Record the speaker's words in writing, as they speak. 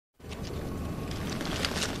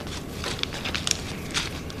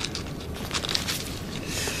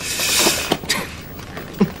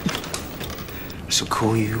shall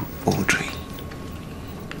call you Audrey.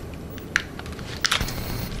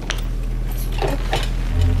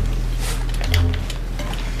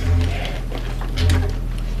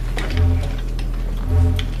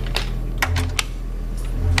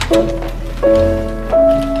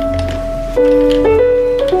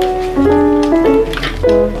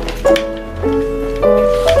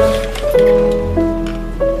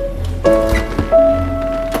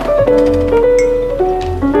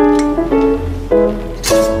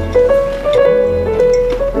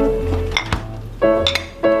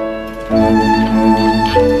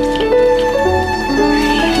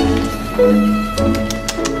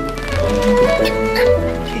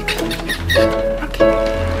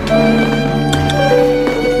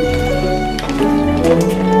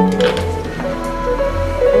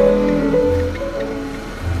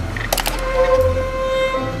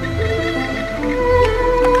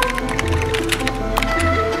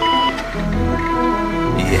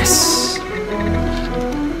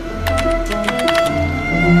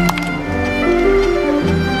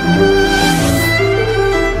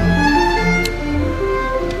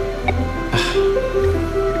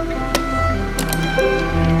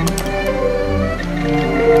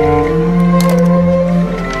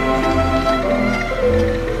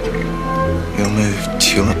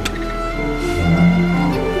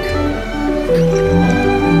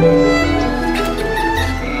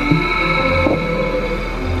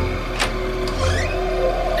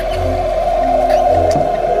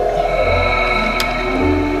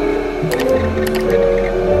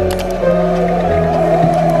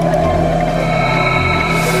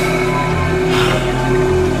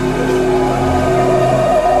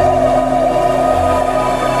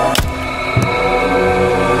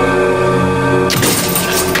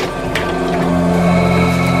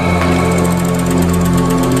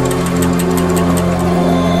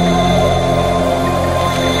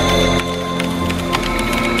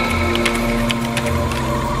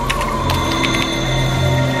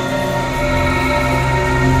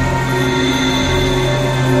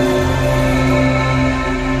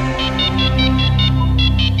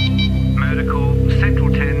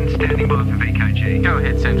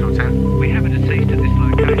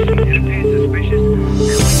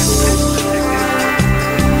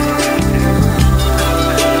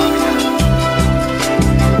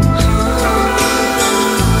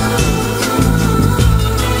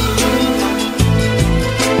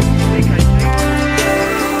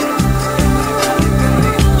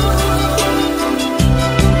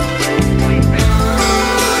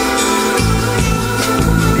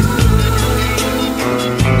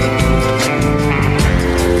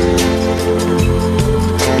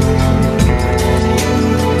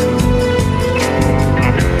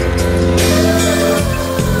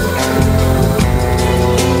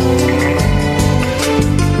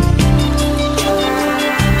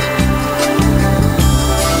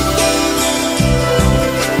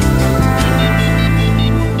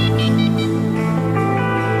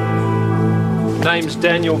 Name's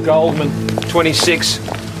Daniel Goldman, 26.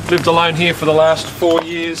 Lived alone here for the last 4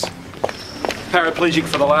 years. Paraplegic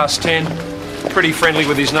for the last 10. Pretty friendly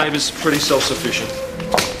with his neighbours, pretty self-sufficient.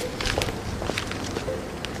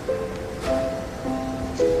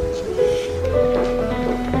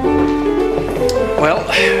 Well,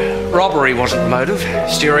 robbery wasn't the motive.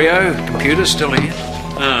 Stereo, computer, still here.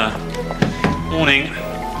 Morning.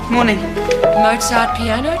 Morning. Mozart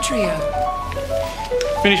piano trio.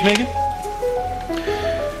 Finished, Megan?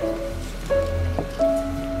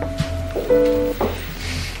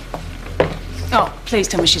 Oh, please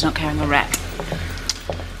tell me she's not carrying a rat.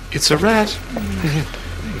 It's a rat.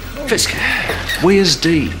 Fisk, where's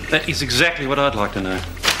Dee? That is exactly what I'd like to know.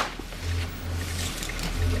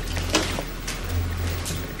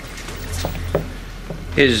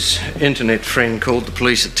 His internet friend called the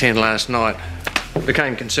police at 10 last night.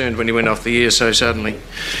 Became concerned when he went off the air so suddenly.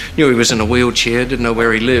 Knew he was in a wheelchair, didn't know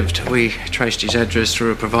where he lived. We traced his address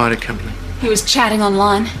through a provider company. He was chatting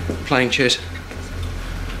online. Playing chess.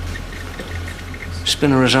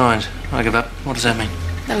 Spinner resigned. I give up. What does that mean?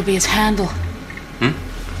 That would be his handle.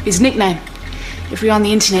 His nickname. If you're on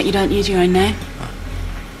the internet, you don't use your own name.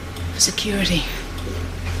 For security.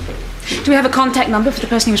 Do we have a contact number for the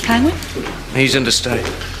person he was playing with? He's interstate.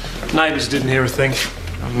 Neighbours didn't hear a thing.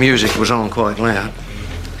 Music was on quite loud.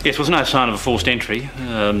 Yes, there was no sign of a forced entry.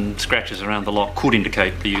 Scratches around the lock could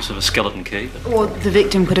indicate the use of a skeleton key. Or the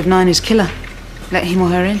victim could have known his killer. Let him or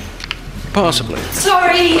her in. Possibly.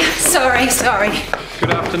 Sorry.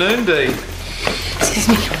 Good afternoon, Dee. Excuse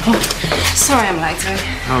me. Oh, sorry I'm late, though.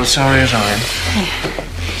 Oh, sorry as I am. Hey,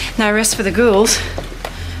 no rest for the ghouls.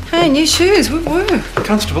 Hey, new shoes. Woo-woo.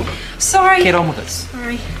 Constable. Sorry. Get on with it.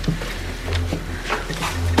 Sorry.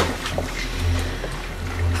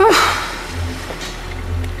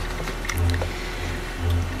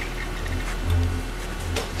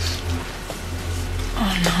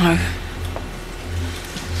 Oh no.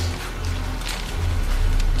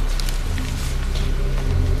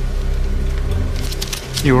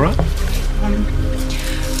 You all right?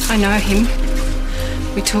 I know him.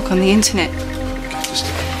 We talk on the internet.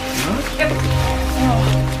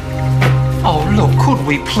 Oh, look, could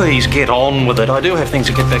we please get on with it? I do have things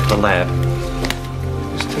to get back to the lab.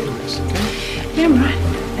 Just take a rest, okay? Yeah, I'm right.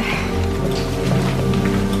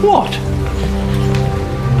 What?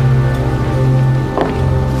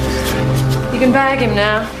 You can bag him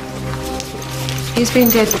now. He's been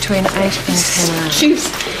dead between 8 and 10 hours. Jeez.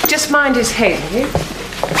 Just mind his head, will you?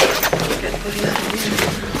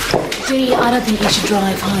 Dee, I don't think you should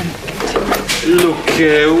drive home. Look,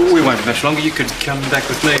 we won't be much longer. You could come back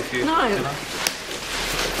with me if you... No.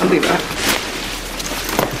 I'll be right.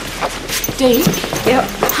 Dee, Yep.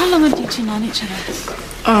 how long have you two known each other?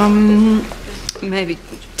 Maybe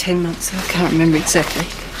 10 months. I can't remember exactly.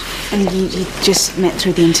 And you just met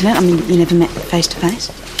through the internet? I mean, you never met face to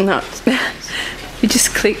face? No. We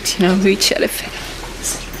just clicked, you know, with each other.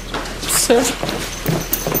 So...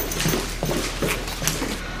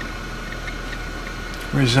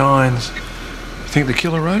 Resigns. You think the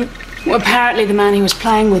killer wrote it? Well, apparently the man he was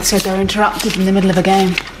playing with said they were interrupted in the middle of a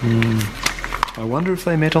game. I wonder if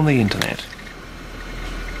they met on the internet.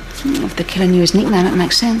 If the killer knew his nickname, it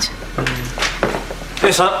makes sense.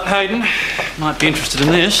 Yes, Hayden. Might be interested in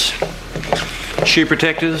this. Shoe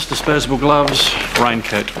protectors, disposable gloves,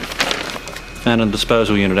 raincoat. Found in the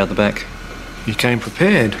disposal unit out the back. You came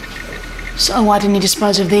prepared. So why didn't he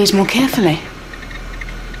dispose of these more carefully?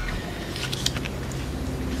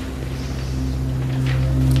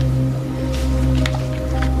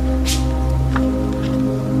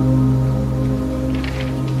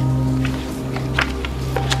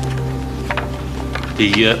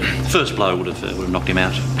 The first blow would have knocked him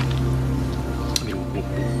out. I mean,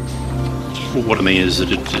 what I mean is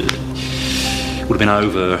that it would have been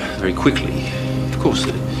over very quickly. Of course,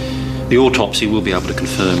 the autopsy will be able to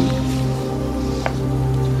confirm.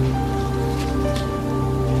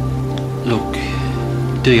 Look,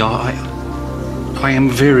 Dee, I am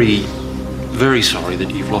very, very sorry that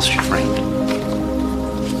you've lost your friend.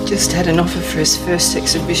 Just had an offer for his first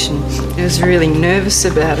exhibition. I was really nervous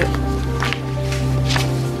about it.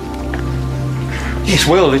 Yes,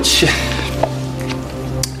 well, it's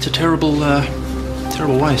a terrible,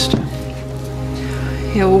 terrible waste.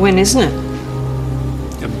 Yeah, well, when isn't it?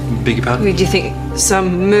 Beg your pardon? Do you think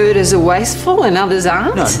some murders are wasteful and others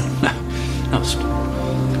aren't? No.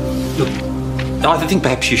 Look, I think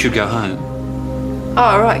perhaps you should go home. Oh,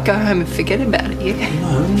 all right, go home and forget about it, yeah?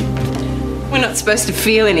 No. We're not supposed to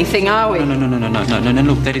feel anything, are we? No.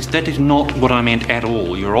 Look, that is not what I meant at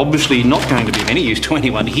all. You're obviously not going to be of any use to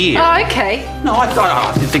anyone here. Oh, okay. No,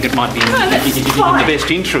 I think it might be in the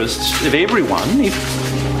best interests of everyone if...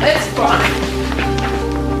 That's fine.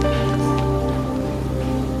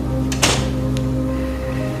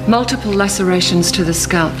 Multiple lacerations to the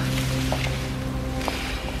scalp.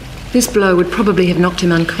 This blow would probably have knocked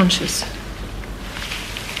him unconscious.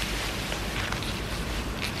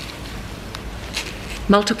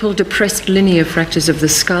 Multiple depressed linear fractures of the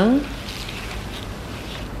skull.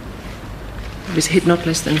 He was hit not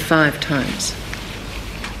less than 5 times.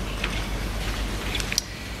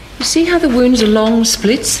 You see how the wounds are long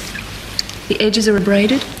splits? The edges are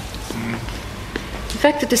abraded? The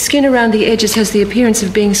fact that the skin around the edges has the appearance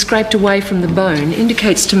of being scraped away from the bone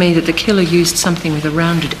indicates to me that the killer used something with a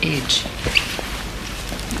rounded edge.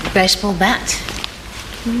 Baseball bat?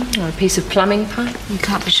 Or a piece of plumbing pipe? You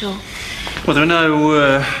can't be sure. Well, there are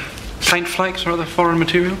no paint flakes or other foreign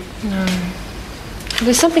material? No.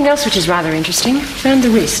 There's something else which is rather interesting. Around the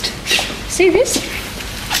wrist. See this?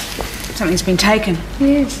 Something's been taken.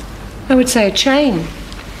 Yes. I would say a chain.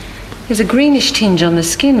 There's a greenish tinge on the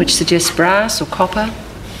skin which suggests brass or copper.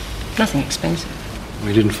 Nothing expensive.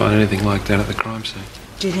 We didn't find anything like that at the crime scene.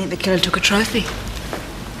 Do you think the killer took a trophy?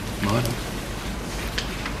 Might have.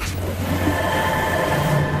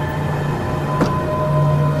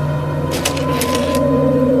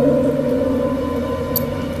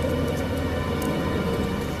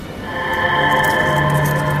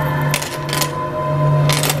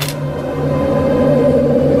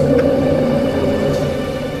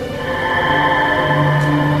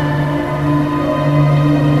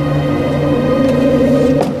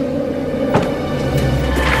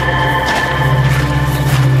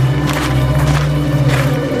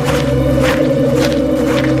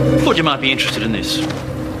 Be interested in this.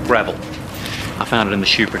 gravel. I found it in the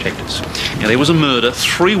shoe protectors. Now, there was a murder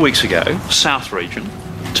 3 weeks ago, South region,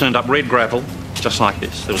 turned up red gravel, just like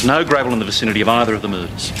this. There was no gravel in the vicinity of either of the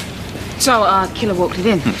murders. So, killer walked it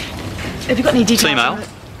in. Have you got any details? Female, on it?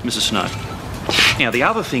 Mrs. Snow. Now, the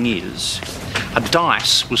other thing is, a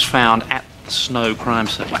dice was found at the Snow crime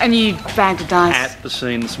scene. And you bagged the dice? At the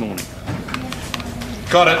scene this morning.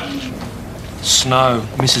 Got it. Snow,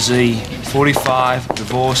 Mrs. E, 45,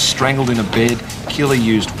 divorced, strangled in a bed, killer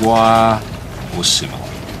used wire or similar.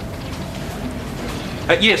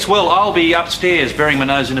 Yes, well, I'll be upstairs burying my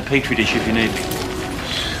nose in a petri dish if you need me.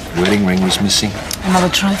 Wedding ring was missing. Another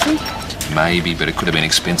trophy? Maybe, but it could have been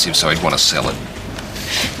expensive, so he'd want to sell it.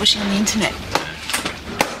 Was she on the internet?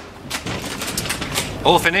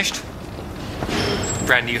 All finished?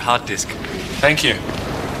 Brand new hard disk. Thank you.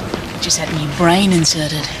 Just had a new brain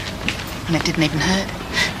inserted. And it didn't even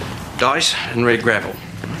hurt. Dice and red gravel.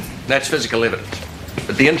 That's physical evidence.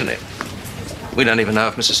 But the internet, we don't even know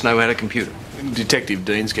if Mrs. Snow had a computer. Detective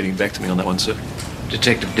Dean's getting back to me on that one, sir.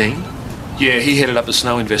 Detective Dean? Yeah, he headed up the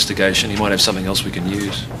Snow investigation. He might have something else we can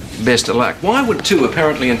use. Best of luck. Why would two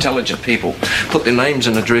apparently intelligent people put their names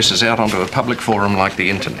and addresses out onto a public forum like the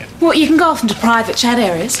internet? Well, you can go off into private chat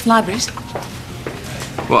areas, libraries.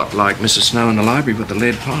 What, like Mrs. Snow in the library with the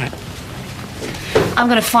lead pipe? I'm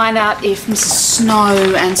going to find out if Mrs.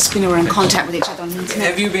 Snow and Spinner are in contact with each other on the internet.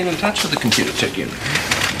 Have you been in touch with the computer tech unit?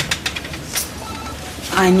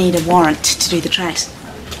 I need a warrant to do the trace.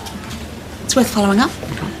 It's worth following up.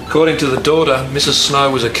 According to the daughter, Mrs. Snow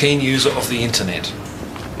was a keen user of the internet.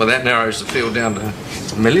 Well, that narrows the field down to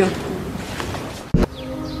 1 million.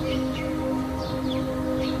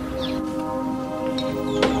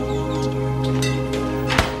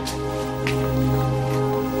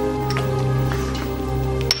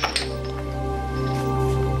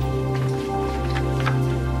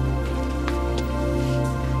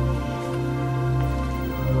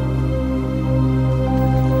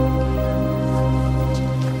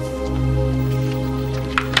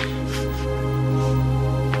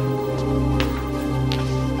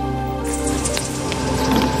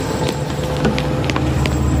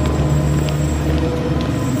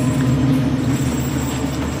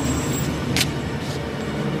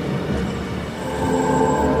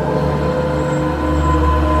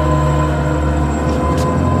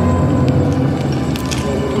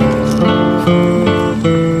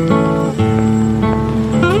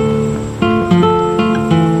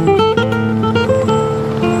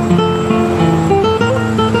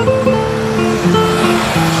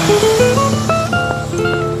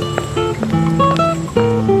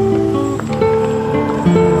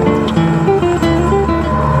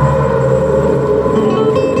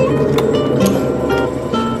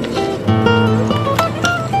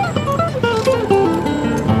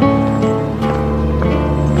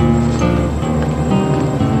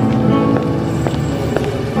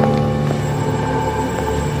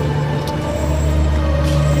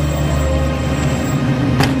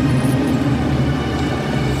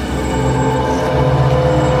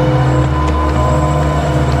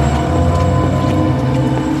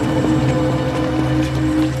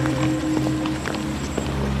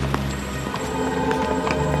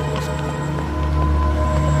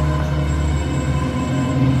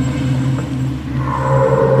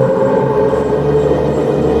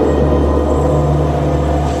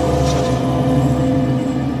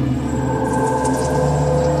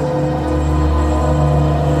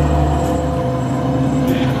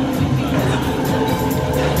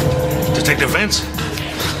 Detective Vance?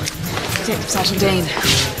 Detective Sergeant Dean.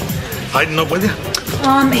 Hayden not with you?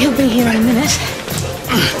 He'll be here in a minute.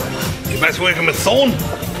 You both working with Thorne?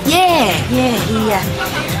 Yeah,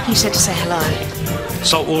 he said to say hello.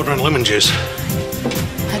 Salt water and lemon juice.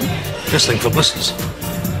 Pardon? This thing for blisters.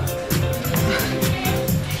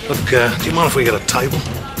 Look, do you mind if we get a table?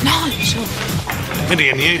 No, sure. Mindy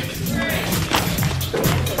and you.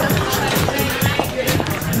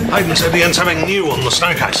 Hayden said Ian's having new on the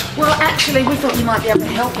Snow case. Well, actually, we thought you might be able to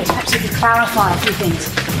help us. Perhaps you could clarify a few things.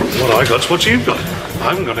 What I got's what you've got. I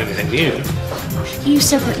haven't got anything new. You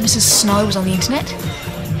said that Mrs. Snow was on the internet.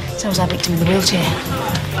 So was our victim in the wheelchair.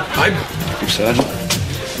 Hayden? Sergeant.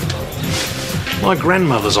 My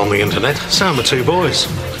grandmother's on the internet. So are my two boys.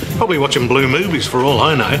 Probably watching blue movies for all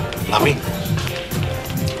I know. Lummy.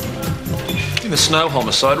 In the Snow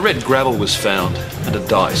homicide, red gravel was found and a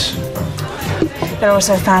dice. They're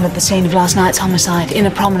also found at the scene of last night's homicide, in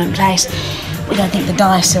a prominent place. We don't think the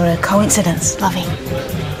dice are a coincidence, Lovey.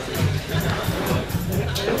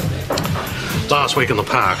 Last week in the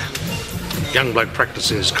park, young bloke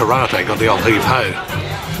practices karate got the old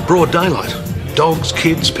heave-ho. Broad daylight. Dogs,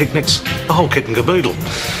 kids, picnics, the whole kit and caboodle.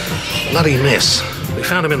 Bloody mess. We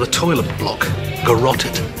found him in the toilet block,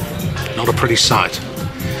 garroted. Not a pretty sight.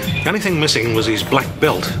 The only thing missing was his black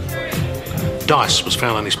belt. Dice was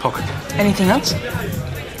found in his pocket. Anything else?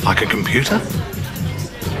 Like a computer?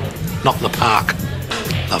 Not in the park,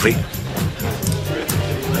 lovey.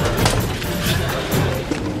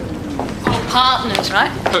 Partners,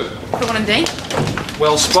 right? Who? Dawn and Dean.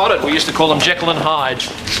 Well spotted. We used to call them Jekyll and Hyde.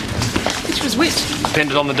 Which was which?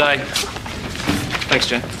 Depended on the day. Thanks,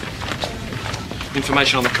 Jen.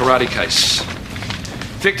 Information on the karate case.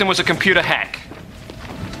 Victim was a computer hack.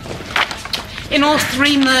 In all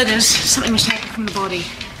 3 murders, something was taken from the body.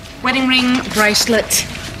 Wedding ring, bracelet,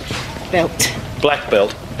 belt. Black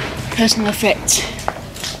belt. Personal effects.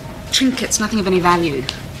 Trinkets, nothing of any value.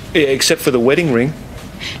 Yeah, except for the wedding ring.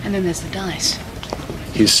 And then there's the dice.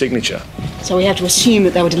 His signature. So we have to assume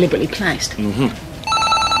that they were deliberately placed. Mm-hmm.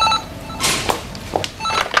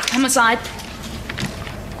 Homicide.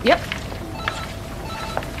 Yep.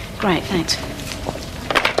 Great, thanks.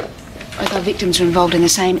 Both our victims are involved in the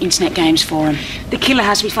same internet games forum. The killer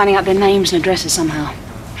has to be finding out their names and addresses somehow.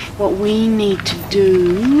 What we need to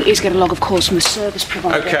do is get a log of calls from the service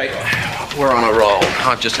provider. OK, we're on a roll.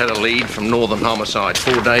 I've just had a lead from Northern Homicide.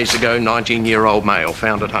 4 days ago, 19-year-old male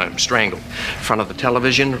found at home, strangled. Front of the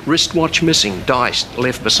television, wristwatch missing, diced,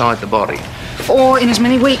 left beside the body. 4 in as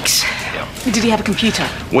many weeks. Yeah. Did he have a computer?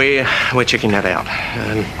 We're checking that out.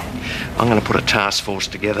 And I'm going to put a task force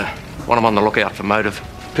together. Want them on the lookout for motive.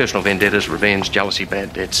 Personal vendettas, revenge, jealousy,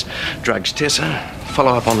 bad debts, drugs. Tessa,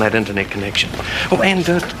 follow up on that internet connection. Oh, and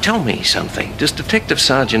tell me something. Does Detective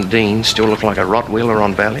Sergeant Dean still look like a Rottweiler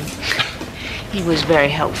on Valley? He was very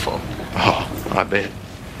helpful. Oh, I bet.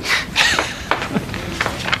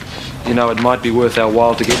 You know, it might be worth our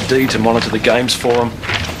while to get Dee to monitor the games for him.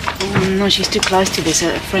 Oh, no, she's too close to this.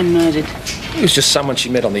 A friend murdered. It was just someone she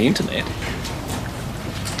met on the internet.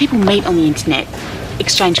 People meet on the internet,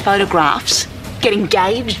 exchange photographs, get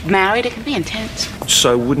engaged, married. It can be intense.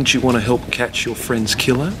 So wouldn't you want to help catch your friend's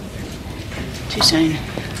killer? Too soon.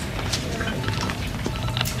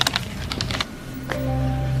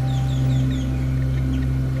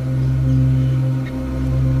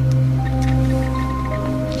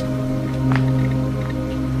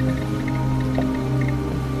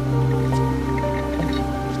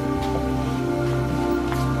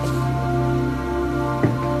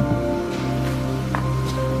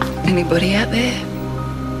 Anybody out there?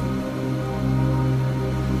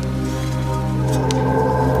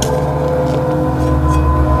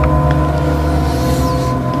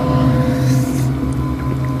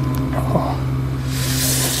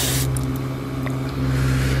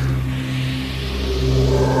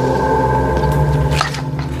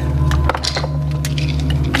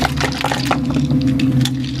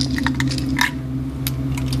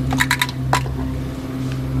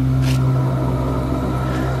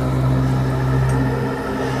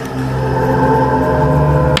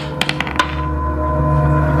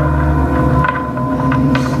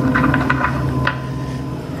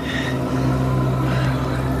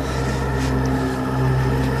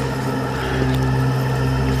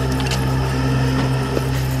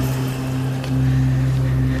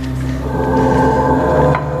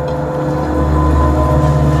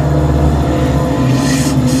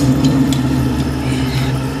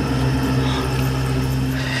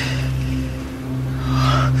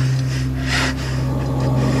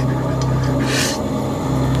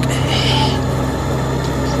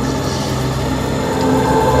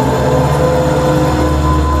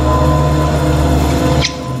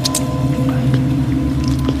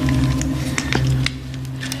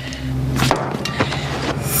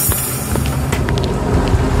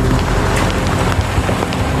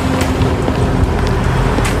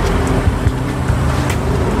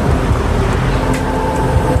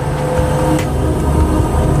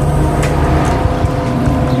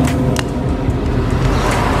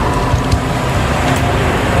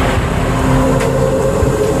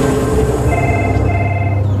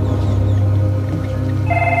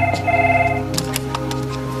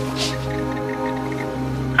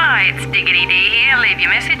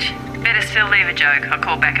 I'll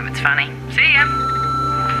call back if it's funny. See ya.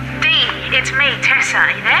 Dee, it's me, Tessa.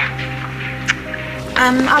 Are you there?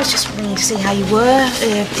 I was just ringing to see how you were,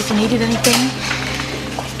 if you needed anything.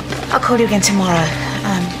 I'll call you again tomorrow.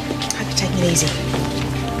 Hope you're taking it easy.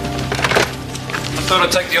 I thought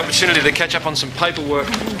I'd take the opportunity to catch up on some paperwork.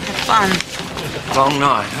 Have fun. Long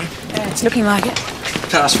night, huh? Yeah, it's looking like it.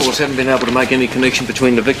 Task force haven't been able to make any connection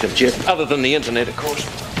between the victims yet, other than the internet, of course.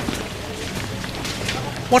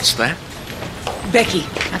 What's that? Becky,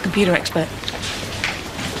 our computer expert.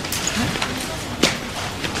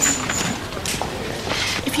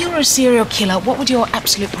 were a serial killer, what would your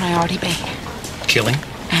absolute priority be? Killing.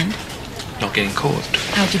 And? Not getting caught.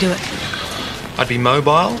 How'd you do it? I'd be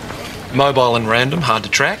mobile and random, hard to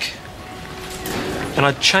track. And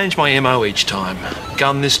I'd change my MO each time.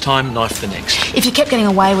 Gun this time, knife the next. If you kept getting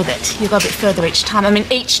away with it, you'd go a bit further each time. I mean,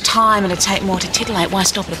 each time it'd take more to titillate. Why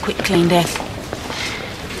stop at a quick, clean death?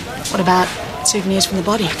 What about souvenirs from the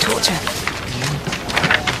body? Torture?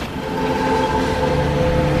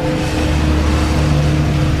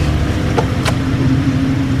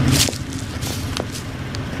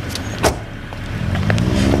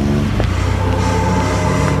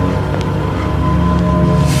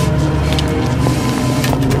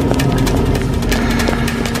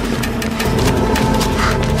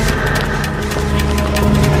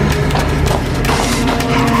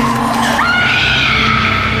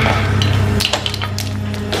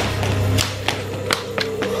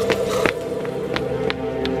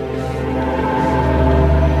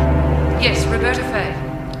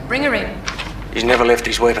 Left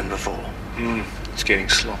his weapon before. It's getting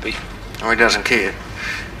sloppy. Oh, he doesn't care.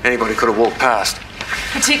 Anybody could have walked past.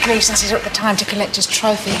 Particularly since he's at the time to collect his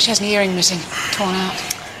trophy. She has an earring missing, torn out.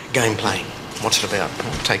 Gameplay. What's it about?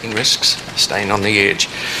 Taking risks, staying on the edge.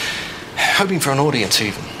 Hoping for an audience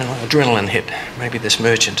even. Adrenaline hit. Maybe this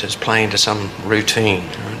merchant is playing to some routine,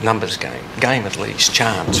 numbers game. Game at least,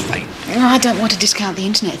 chance, fate. I don't want to discount the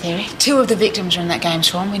internet theory. 2 of the victims are in that game,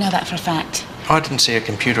 Swan. We know that for a fact. I didn't see a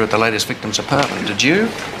computer at the latest victim's apartment, did you?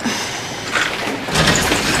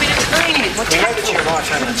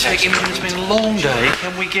 It's been a long day.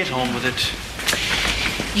 Can we get on with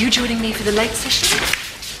it? You joining me for the late session?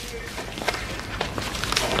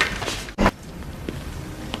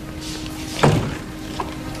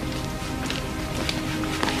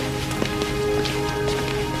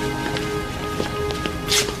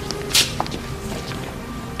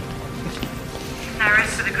 No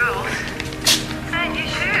rest for the ghouls. And new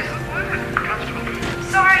shoes.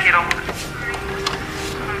 Woo. Sorry. Get on with it.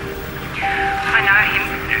 I know him.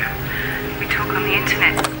 We talk on the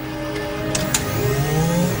internet.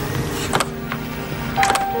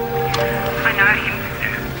 I know him.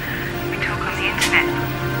 We talk on the internet.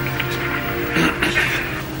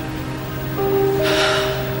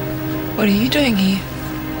 What are you doing here?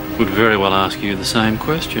 Would very well ask you the same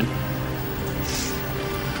question.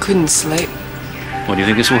 Couldn't sleep. What, do you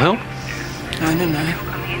think this will help? I don't know.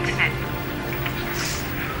 On the internet.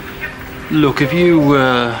 Look, have you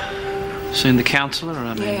seen the counsellor?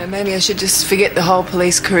 I mean, Yeah, maybe I should just forget the whole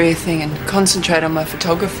police career thing and concentrate on my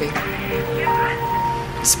photography.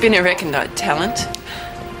 Spinner reckoned I'd talent.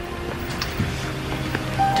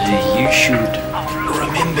 you should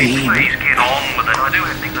remember him. Please get on with it. I do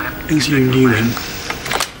have things I have to do. As you knew him.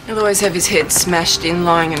 He'll always have his head smashed in,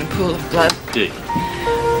 lying in a pool of blood. Do you?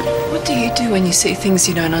 What do you do when you see things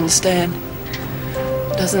you don't understand?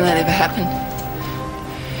 Doesn't that ever happen?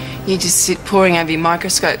 You just sit poring over your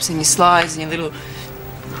microscopes and your slides and your little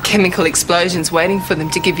chemical explosions waiting for them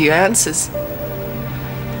to give you answers.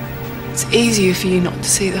 It's easier for you not to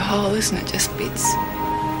see the whole, isn't it? Just bits.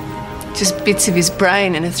 Just bits of his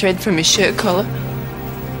brain and a thread from his shirt collar.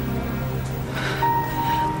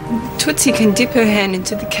 Tootsie can dip her hand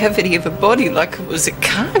into the cavity of a body like it was a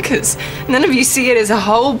carcass. None of you see it as a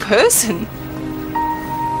whole person.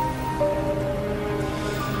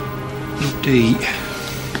 Look, Dee,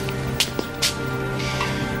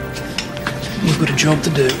 we've got a job to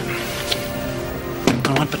do.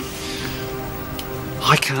 All right, but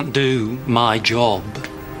I can't do my job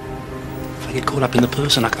if I get caught up in the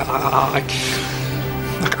person. I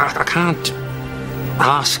can't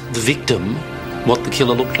ask the victim what the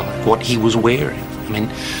killer looked like, what he was wearing. I mean,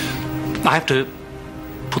 I have to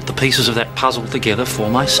put the pieces of that puzzle together for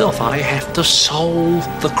myself. I have to solve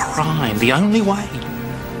the crime. The only way,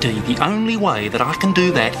 Dee, the only way that I can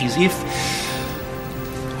do that is if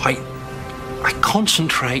I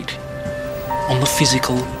concentrate on the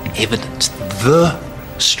physical evidence, the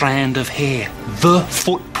strand of hair, the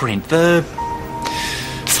footprint, the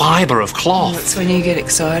fibre of cloth. That's when you get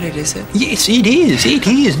excited, is it? Yes, it is. It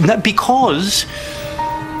is. No, because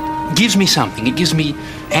it gives me something. It gives me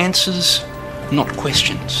answers, not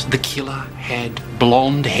questions. The killer had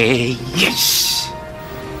blonde hair. Yes.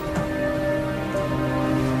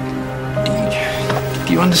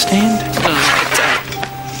 Do you understand? No, I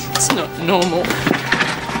don't. It's not normal.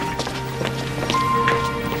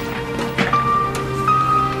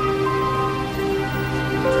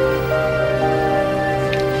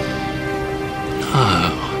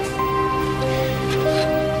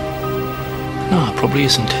 No, it probably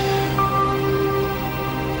isn't.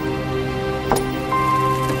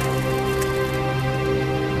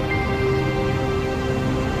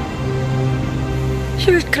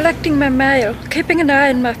 collecting my mail, keeping an eye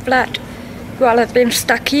on my flat while I've been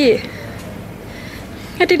stuck here.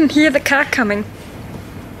 I didn't hear the car coming.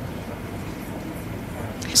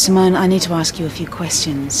 Simone, I need to ask you a few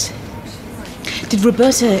questions. Did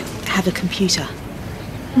Roberta have a computer?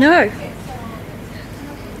 No.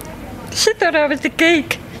 She thought I was a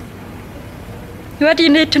geek. Why do you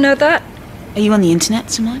need to know that? Are you on the internet,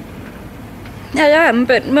 Simone? I am,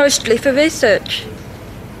 but mostly for research.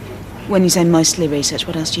 When you say mostly research,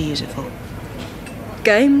 what else do you use it for?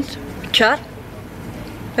 Games, chat.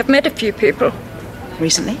 I've met a few people.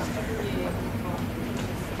 Recently?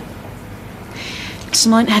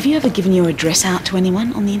 Simone, have you ever given your address out to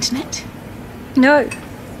anyone on the internet? No.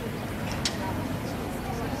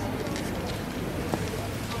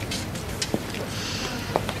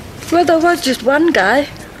 Well, there was just one guy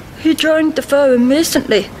who joined the forum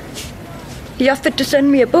recently. He offered to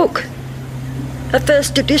send me a book. A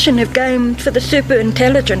first edition of Games for the Super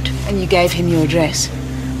Intelligent. And you gave him your address?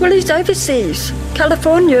 Well, he's overseas,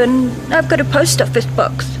 California, and I've got a post office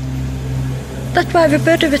box. That's why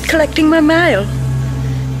Roberta was collecting my mail.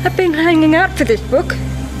 I've been hanging out for this book.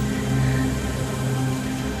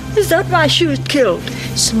 Is that why she was killed?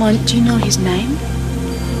 Simone, do you know his name?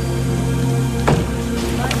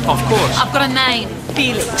 Of course. I've got a name.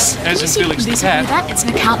 Felix. As in Felix the cat? That? It's an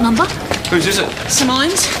account number. Whose is it?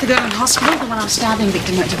 Simone's, the girl in hospital, the one our starving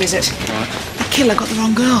victim went to visit. Right. The killer got the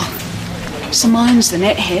wrong girl. Simone's the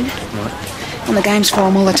net head. Right. On the games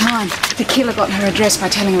forum all the time. The killer got her address by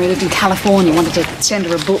telling her he lived in California, wanted to send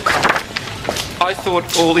her a book. I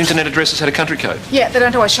thought all internet addresses had a country code. Yeah, they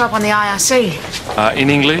don't always show up on the IRC. In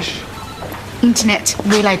English? Internet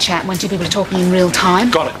relay chat when two people are talking in real time.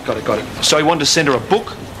 Got it. So he wanted to send her a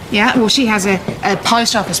book? Yeah, well, she has a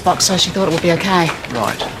post office box, so she thought it would be okay.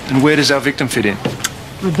 Right. And where does our victim fit in?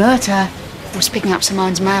 Roberta was picking up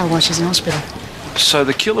Simone's mail while she's in hospital. So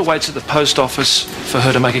the killer waits at the post office for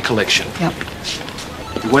her to make a collection? Yep.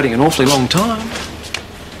 You're waiting an awfully long time.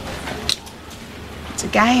 It's a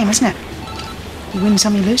game, isn't it? You win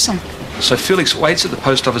some, you lose some. So Felix waits at the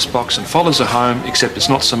post office box and follows her home, except it's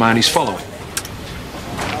not Simone he's following.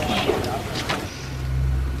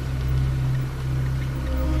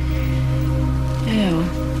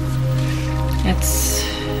 Oh, that's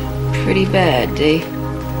pretty bad, Dee.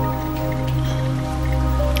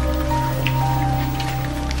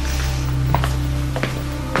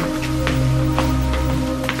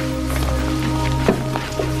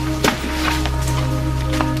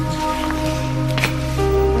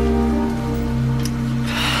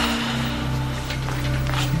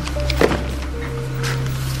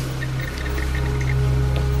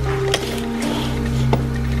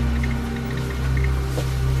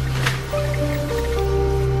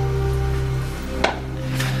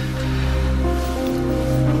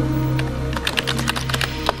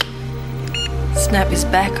 Snap is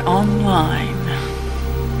back online.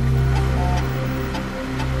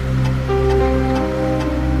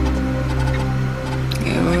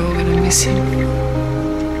 Yeah, we're all gonna miss him.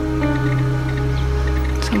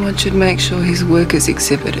 Someone should make sure his work is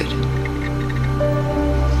exhibited.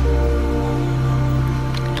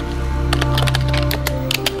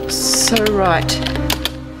 So right,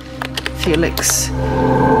 Felix.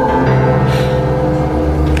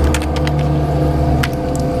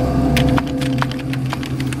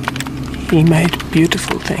 He made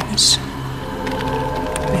beautiful things.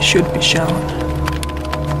 They should be shown.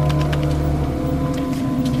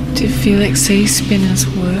 Did Felix see Spinner's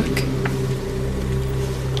work?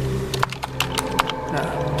 No.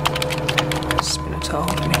 Spinner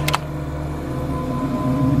told me.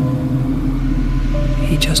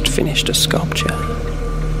 He just finished a sculpture.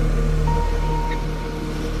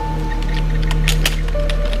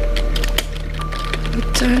 I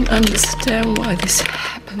don't understand why this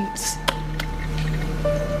happens.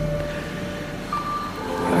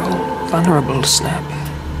 Vulnerable, Snap.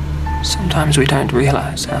 Sometimes we don't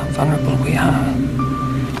realize how vulnerable we are.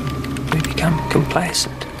 We become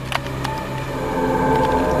complacent.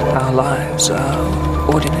 Our lives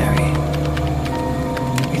are ordinary.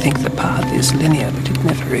 We think the path is linear, but it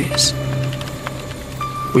never is.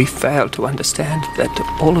 We fail to understand that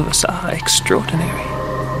all of us are extraordinary,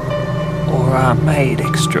 or are made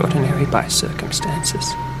extraordinary by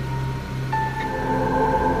circumstances.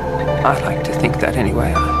 I like to think that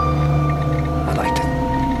anyway. I like to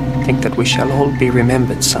think that we shall all be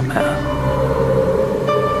remembered somehow.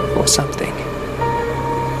 For something.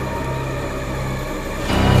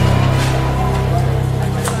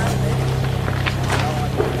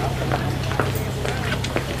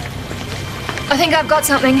 I think I've got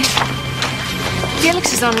something.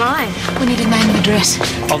 Felix is online. We need a name and address.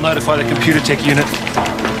 I'll notify the computer tech unit.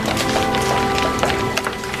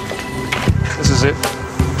 is it?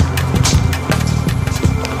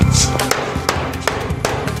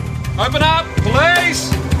 Open up,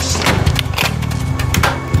 police!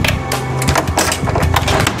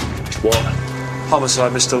 What?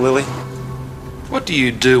 Homicide, Mr. Lilly. What do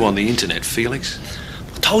you do on the internet, Felix?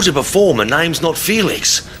 I told you before, my name's not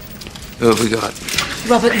Felix. Who have we got?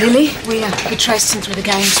 Robert Lilly. We traced him through the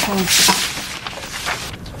games forum.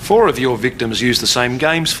 4 of your victims used the same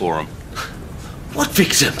games forum. What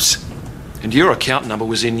victims? And your account number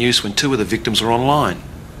was in use when 2 of the victims were online.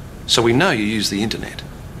 So we know you use the internet.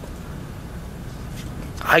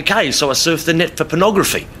 Okay, so I surf the net for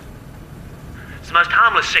pornography. It's the most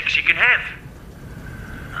harmless sex you can have.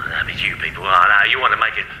 I know it's you people, I know, you want to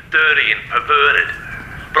make it dirty and perverted.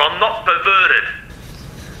 But I'm not perverted.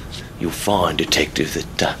 You'll find, Detective,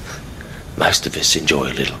 that most of us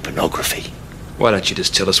enjoy a little pornography. Why don't you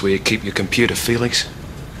just tell us where you keep your computer, Felix?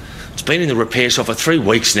 It's been in the repair shop for 3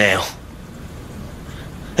 weeks now.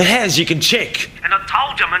 It has, you can check. And I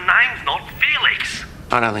told you my name's not Felix.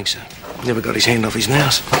 I don't think so. Never got his hand off his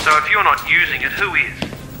mouse. So if you're not using it, who is?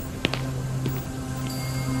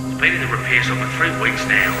 It's been in the repair shop for 3 weeks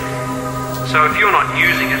now. So if you're not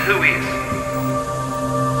using it, who is?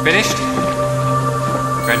 Finished?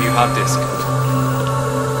 Brand new hard disk.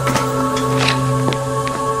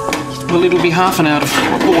 Well, it'll be half an hour to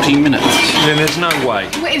 40 minutes. Then there's no way.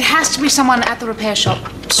 Well, it has to be someone at the repair shop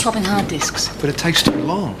swapping hard disks. But it takes too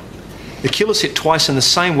long. The killer's hit twice in the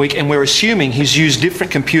same week, and we're assuming he's used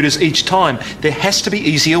different computers each time. There has to be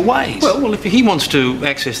easier ways. Well, if he wants to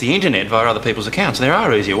access the internet via other people's accounts, there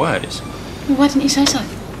are easier ways. Well, why didn't you say so?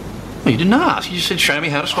 Well, you didn't ask. You just said, show me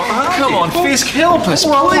how to swap a hard disk. Come on, Fisk, help us,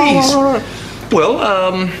 please.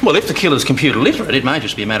 Well, if the killer's computer literate, it may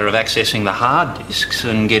just be a matter of accessing the hard disks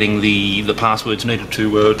and getting the passwords needed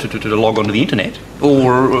to log onto the internet.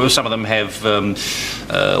 Or some of them have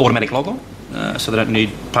automatic logon, so they don't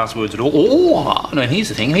need passwords at all. Or, no, here's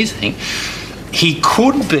the thing. He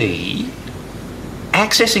could be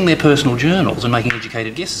accessing their personal journals and making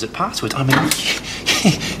educated guesses at passwords. I mean,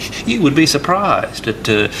 you would be surprised at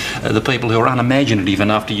the people who are unimaginative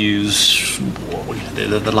enough to use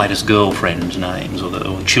the latest girlfriends' names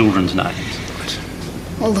or children's names.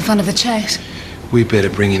 All the fun of the chase. We better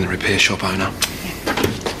bring in the repair shop owner.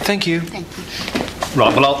 Thank you. Thank you.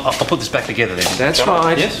 Right, well, I'll put this back together then. That's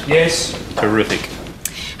right. Yes? Yes. Terrific.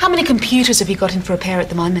 How many computers have you got in for repair at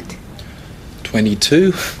the moment?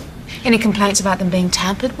 22. Any complaints about them being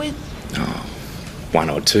tampered with? Oh, 1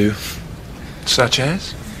 or 2. Such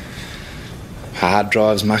as? Hard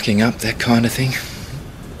drives mucking up, that kind of thing.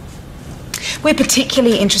 We're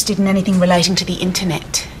particularly interested in anything relating to the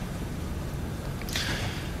internet.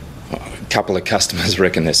 A couple of customers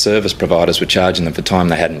reckon their service providers were charging them for time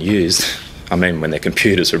they hadn't used. I mean, when their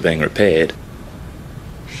computers were being repaired.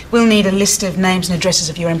 We'll need a list of names and addresses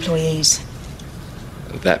of your employees.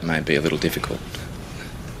 That may be a little difficult.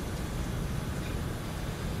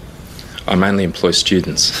 I mainly employ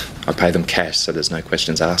students. I pay them cash, so there's no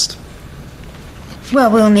questions asked.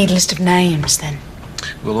 Well, we'll need a list of names then.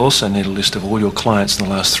 We'll also need a list of all your clients in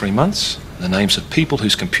the last 3 months, the names of people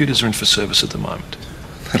whose computers are in for service at the moment.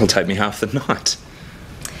 That'll take me half the night.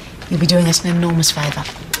 You'll be doing us an enormous favour.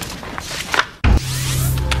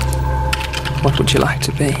 What would you like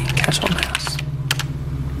to be, cat or mouse?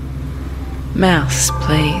 Mouse,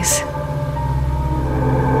 please.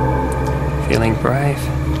 Feeling brave?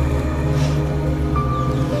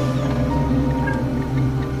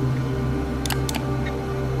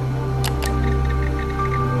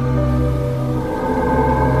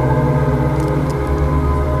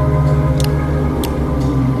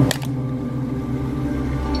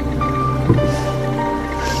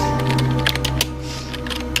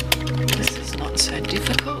 This is not so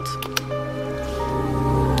difficult.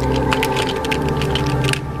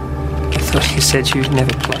 I thought you said you'd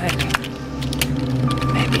never played.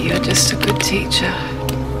 Maybe you're just a good teacher.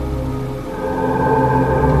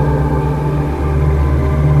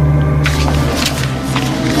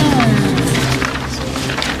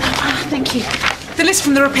 Thank you. The list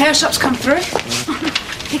from the repair shop's come through. I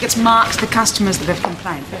think it's marked the customers that have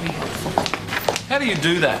complained. Very helpful. How do you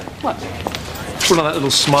do that? What? Put on that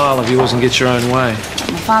little smile of yours and get your own way.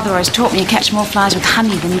 My father always taught me you catch more flies with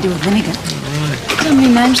honey than you do with vinegar. Right. Look how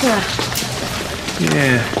many names there are.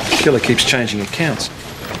 Yeah, killer keeps changing accounts.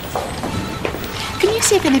 Can you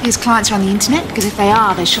see if any of his clients are on the internet? Because if they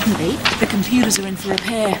are, they shouldn't be. The computers are in for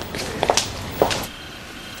repair.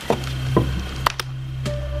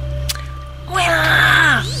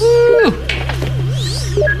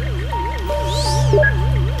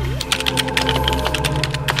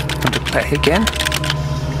 Want to play again?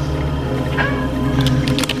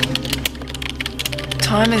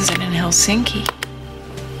 time is it in Helsinki?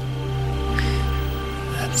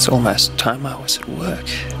 It's almost time I was at work.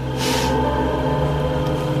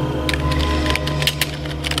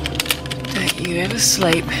 Don't you ever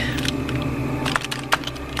sleep?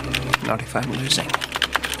 Not if I'm losing.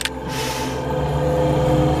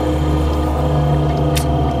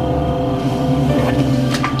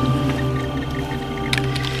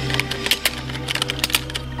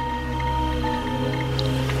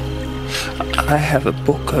 I have a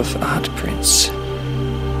book of art prints.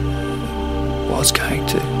 Was going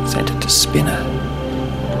to send it to Spinner.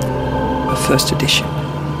 The first edition.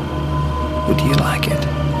 Would you like it?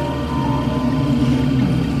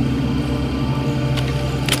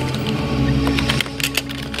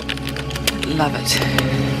 Love it.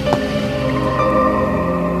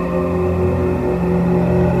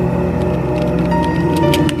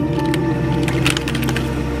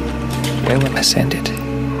 Where will I send it?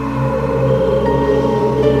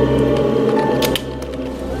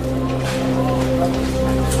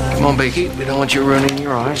 Come on, Beaky. We don't want you ruining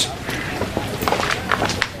your eyes.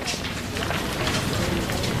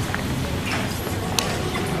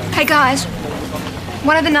 Hey guys,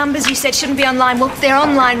 one of the numbers you said shouldn't be online, well, they're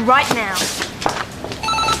online right now.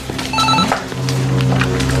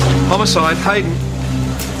 Homicide, Hayden.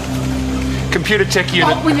 Computer tech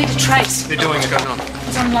unit. Oh, we need a trace. They're doing it. What's going on?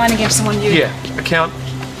 It's online against someone new. Yeah, account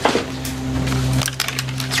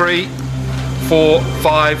 3, 4,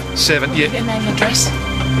 5, 7. Yeah. Your name and address.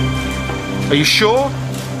 Are you sure?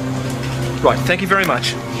 Right, thank you very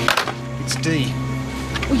much. It's D.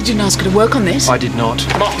 Well, you didn't ask her to work on this. I did not.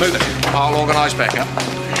 Come on, move it. I'll organise backup.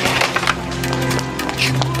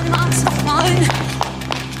 Answer the phone.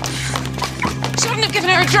 She wouldn't have given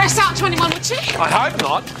her address out to anyone, would she? I hope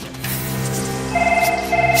not.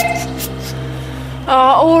 Oh,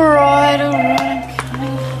 all right, I'm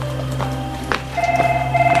coming.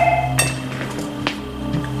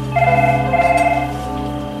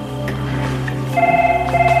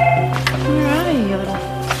 Where are you, you little...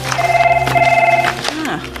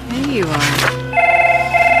 Ah, there you are.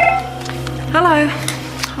 Hello.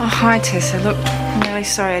 Oh, hi, Tessa. Look, I'm really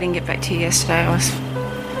sorry I didn't get back to you yesterday. I was...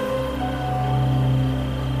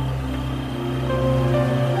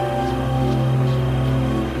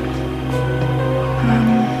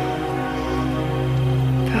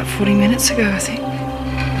 about 40 minutes ago, I think.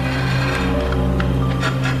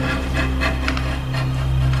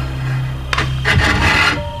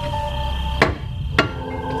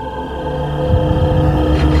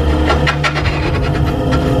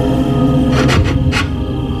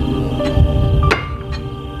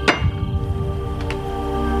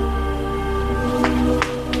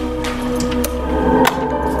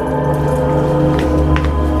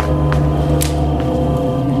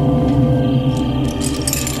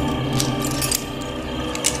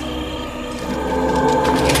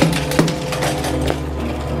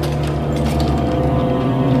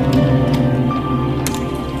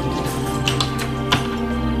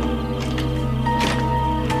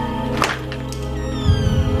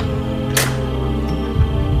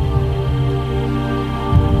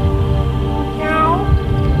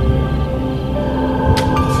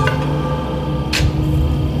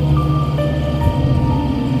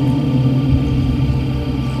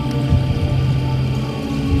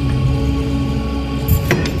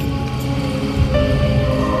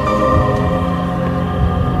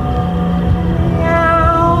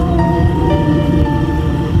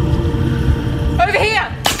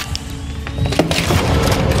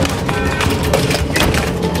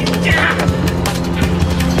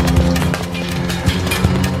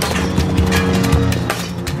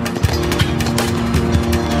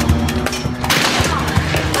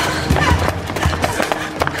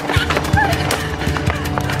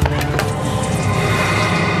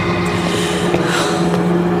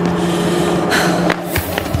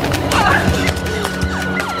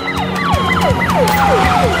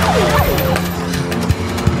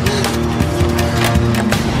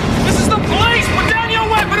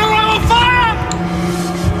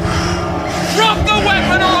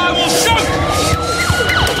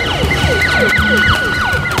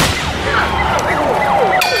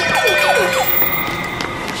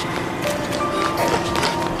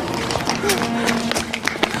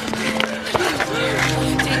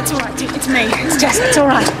 It's me. It's Jess. It's all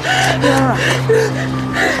right. You're all right.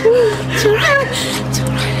 It's all right. It's all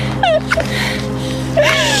right.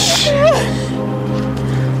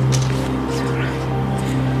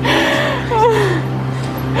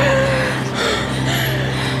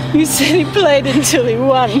 You said he played until he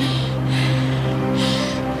won.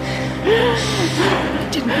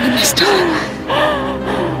 Didn't win this time.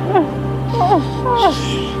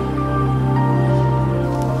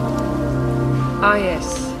 Ah,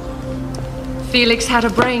 yes. Felix had a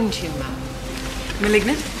brain tumour.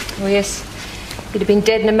 Malignant? Oh, yes. He'd have been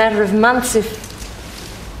dead in a matter of months if...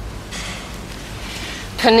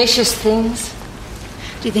 Pernicious things.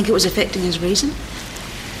 Do you think it was affecting his reason?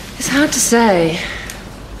 It's hard to say.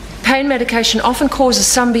 Pain medication often causes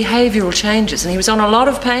some behavioural changes, and he was on a lot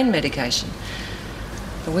of pain medication.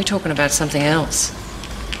 But we're talking about something else.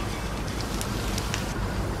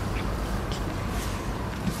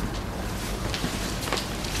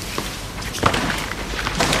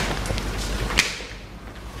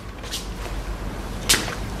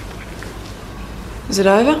 Is it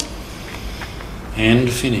over? And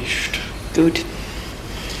finished. Good.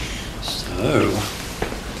 So,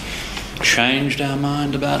 changed our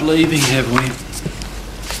mind about leaving, have we?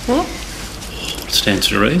 What? It stands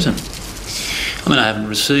to reason. I mean, I haven't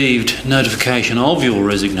received notification of your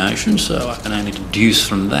resignation, so I can only deduce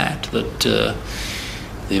from that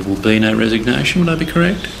there will be no resignation. Would I be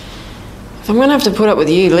correct? If I'm going to have to put up with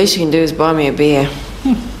you, the least you can do is buy me a beer.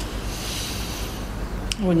 I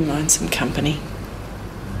wouldn't mind some company.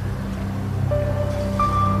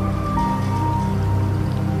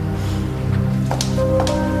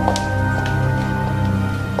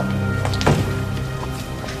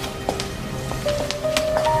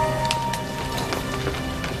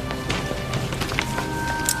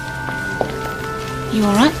 You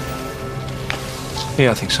all right?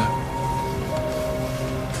 Yeah, I think so.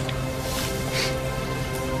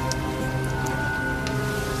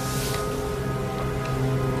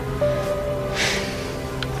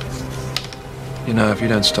 You know, if you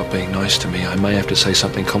don't stop being nice to me, I may have to say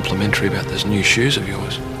something complimentary about those new shoes of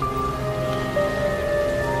yours.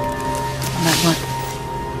 About what?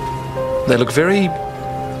 They look very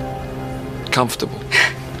comfortable.